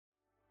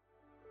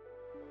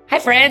Hi,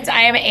 friends.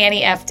 I am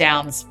Annie F.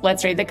 Downs.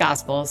 Let's read the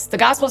Gospels. The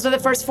Gospels are the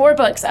first 4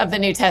 books of the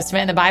New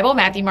Testament in the Bible: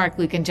 Matthew, Mark,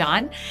 Luke, and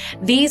John.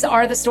 These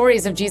are the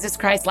stories of Jesus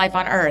Christ's life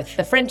on earth,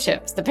 the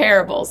friendships, the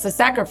parables, the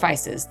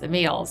sacrifices, the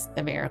meals,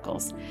 the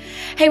miracles.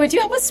 Hey, would you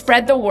help us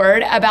spread the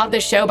word about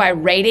this show by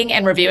rating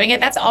and reviewing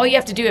it? That's all you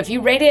have to do. If you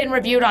rate it and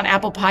review it on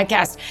Apple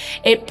Podcasts,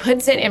 it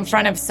puts it in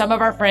front of some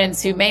of our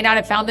friends who may not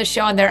have found the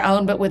show on their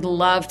own, but would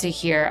love to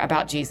hear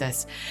about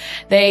Jesus.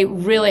 They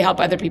really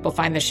help other people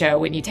find the show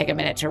when you take a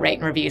minute to rate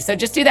and review. So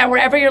just do that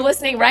wherever you're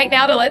listening right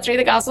now to Let's Read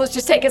the Gospels.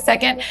 Just take a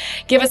second,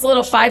 give us a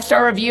little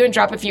 5-star review and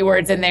drop a few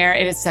words in there.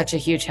 It is such a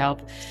huge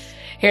help.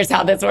 Here's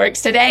how this works.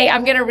 Today,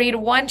 I'm going to read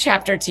one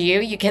chapter to you.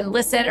 You can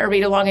listen or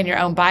read along in your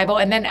own Bible,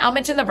 and then I'll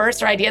mention the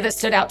verse or idea that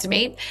stood out to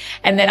me,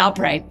 and then I'll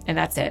pray, and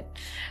that's it.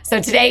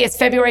 So today is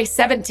February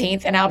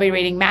 17th, and I'll be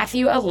reading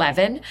Matthew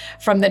 11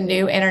 from the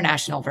New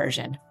International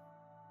Version.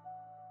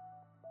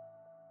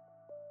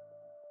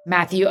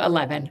 Matthew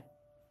 11.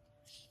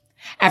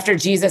 After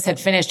Jesus had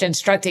finished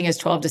instructing his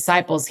 12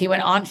 disciples, he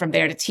went on from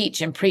there to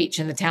teach and preach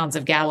in the towns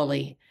of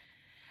Galilee.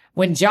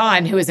 When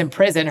John, who was in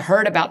prison,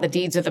 heard about the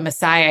deeds of the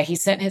Messiah, he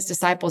sent his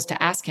disciples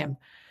to ask him,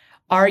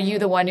 "Are you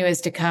the one who is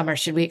to come, or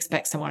should we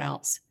expect someone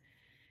else?"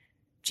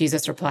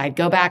 Jesus replied,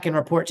 "Go back and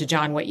report to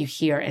John what you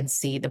hear and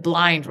see. The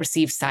blind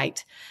receive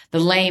sight, the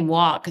lame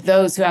walk,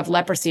 those who have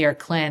leprosy are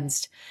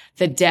cleansed,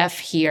 the deaf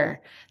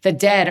hear, the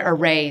dead are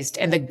raised,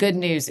 and the good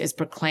news is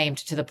proclaimed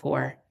to the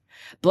poor.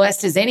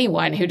 Blessed is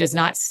anyone who does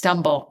not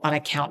stumble on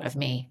account of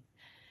me."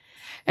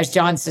 As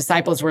John's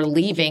disciples were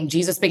leaving,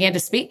 Jesus began to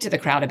speak to the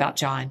crowd about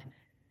John.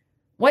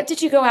 "What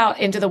did you go out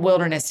into the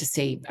wilderness to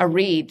see? A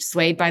reed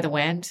swayed by the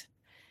wind?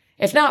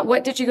 If not,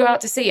 what did you go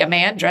out to see? A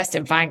man dressed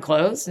in fine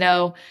clothes?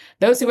 No,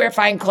 those who wear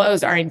fine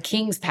clothes are in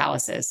kings'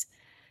 palaces.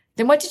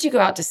 Then what did you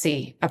go out to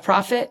see? A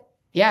prophet?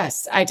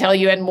 Yes, I tell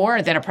you, and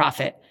more than a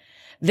prophet.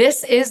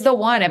 This is the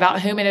one about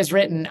whom it is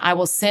written, 'I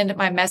will send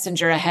my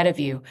messenger ahead of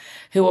you,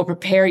 who will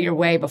prepare your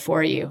way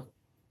before you.'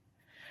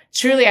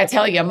 Truly, I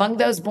tell you, among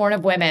those born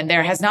of women,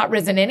 there has not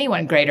risen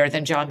anyone greater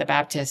than John the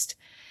Baptist.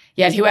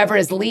 Yet whoever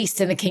is least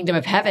in the kingdom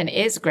of heaven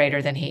is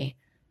greater than he.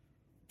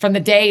 From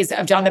the days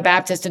of John the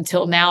Baptist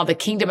until now, the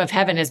kingdom of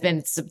heaven has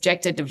been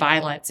subjected to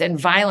violence, and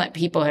violent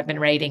people have been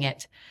raiding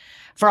it.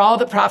 For all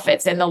the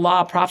prophets and the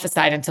law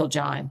prophesied until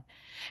John.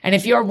 And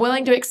if you are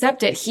willing to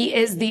accept it, he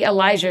is the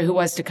Elijah who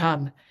was to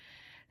come.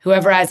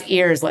 Whoever has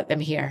ears, let them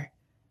hear.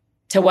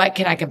 To what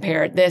can I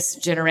compare this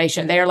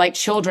generation? They are like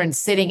children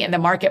sitting in the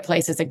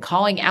marketplaces and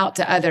calling out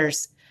to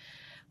others.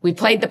 We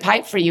played the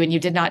pipe for you and you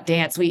did not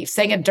dance. We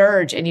sang a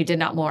dirge and you did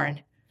not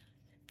mourn.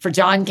 For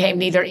John came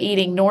neither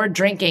eating nor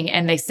drinking,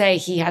 and they say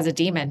he has a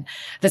demon.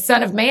 The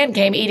Son of Man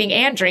came eating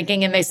and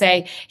drinking, and they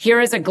say, here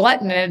is a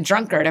glutton and a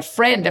drunkard, a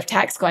friend of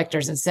tax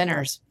collectors and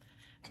sinners.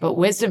 But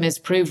wisdom is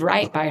proved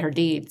right by her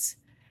deeds."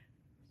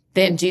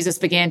 Then Jesus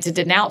began to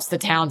denounce the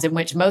towns in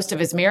which most of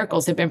his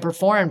miracles had been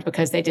performed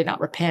because they did not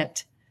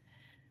repent.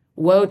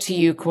 "Woe to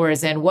you,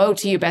 Chorazin! Woe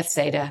to you,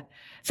 Bethsaida!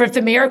 For if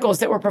the miracles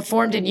that were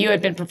performed in you had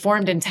been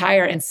performed in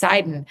Tyre and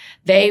Sidon,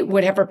 they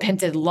would have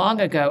repented long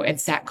ago in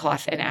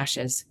sackcloth and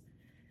ashes.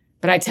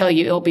 But I tell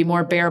you, it will be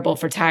more bearable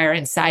for Tyre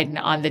and Sidon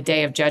on the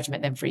day of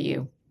judgment than for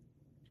you.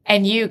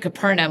 And you,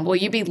 Capernaum, will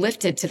you be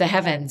lifted to the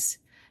heavens?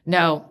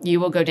 No,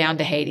 you will go down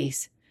to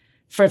Hades.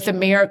 For if the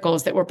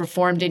miracles that were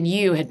performed in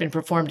you had been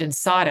performed in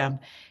Sodom,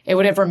 it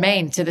would have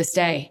remained to this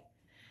day.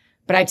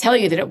 But I tell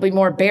you that it will be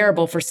more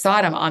bearable for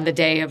Sodom on the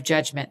day of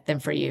judgment than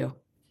for you."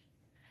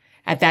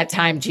 At that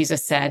time,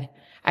 Jesus said,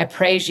 "I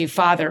praise you,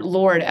 Father,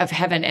 Lord of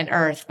heaven and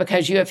earth,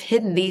 because you have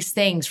hidden these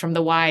things from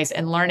the wise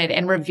and learned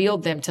and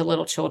revealed them to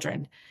little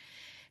children.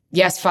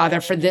 Yes, Father,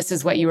 for this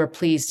is what you are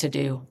pleased to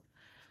do.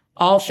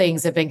 All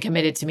things have been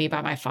committed to me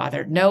by my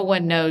Father. No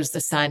one knows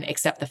the Son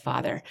except the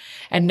Father,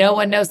 and no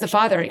one knows the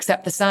Father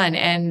except the Son,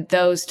 and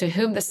those to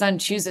whom the Son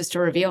chooses to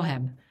reveal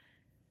him.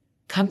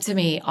 Come to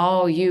me,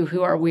 all you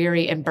who are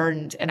weary and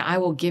burdened, and I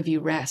will give you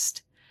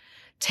rest.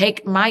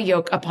 Take my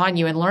yoke upon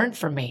you and learn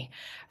from me,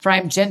 for I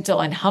am gentle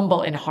and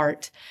humble in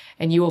heart,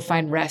 and you will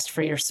find rest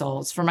for your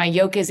souls. For my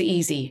yoke is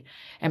easy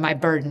and my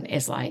burden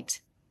is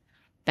light."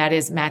 That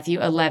is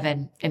Matthew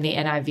 11 in the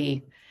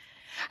NIV.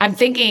 I'm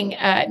thinking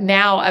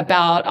now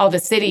about all the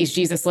cities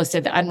Jesus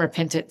listed, the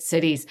unrepentant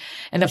cities.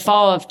 In the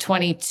fall of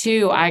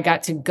 22, I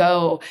got to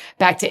go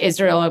back to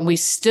Israel, and we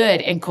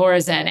stood in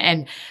Chorazin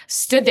and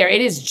stood there.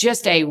 It is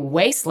just a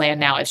wasteland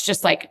now. It's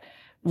just like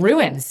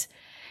ruins.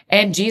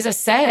 And Jesus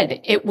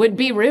said it would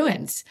be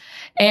ruins.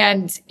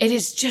 And it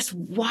is just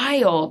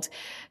wild,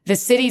 the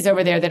cities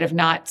over there that have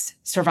not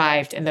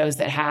survived and those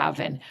that have.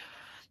 And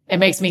it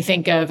makes me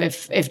think of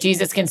if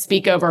Jesus can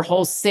speak over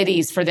whole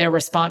cities for their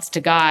response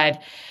to God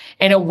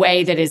in a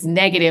way that is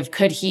negative,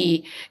 could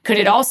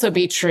it also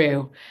be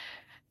true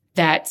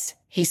that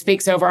he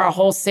speaks over our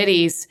whole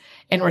cities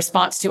in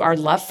response to our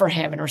love for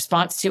him, in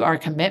response to our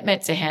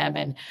commitment to him?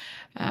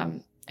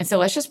 And so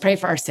let's just pray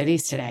for our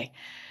cities today.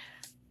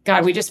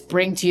 God, we just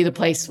bring to you the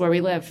place where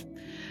we live.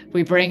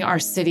 We bring our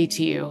city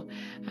to you.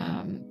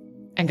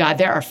 And God,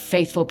 there are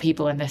faithful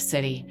people in this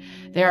city.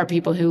 There are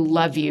people who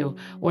love you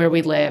where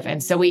we live.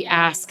 And so we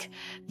ask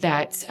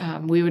that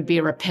we would be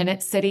a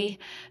repentant city,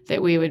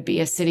 that we would be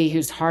a city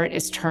whose heart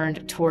is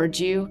turned towards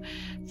you,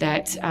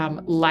 that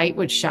light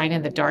would shine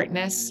in the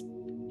darkness,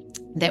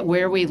 that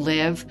where we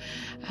live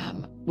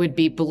would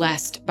be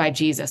blessed by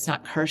Jesus,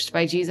 not cursed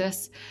by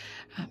Jesus,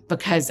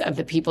 because of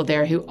the people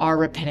there who are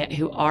repentant,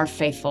 who are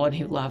faithful, and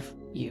who love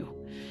you.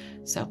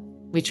 So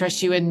we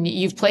trust you, and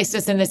you've placed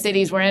us in the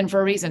cities we're in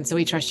for a reason. So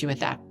we trust you with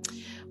that.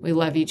 We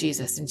love you,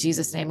 Jesus. In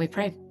Jesus' name we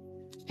pray.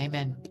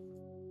 Amen.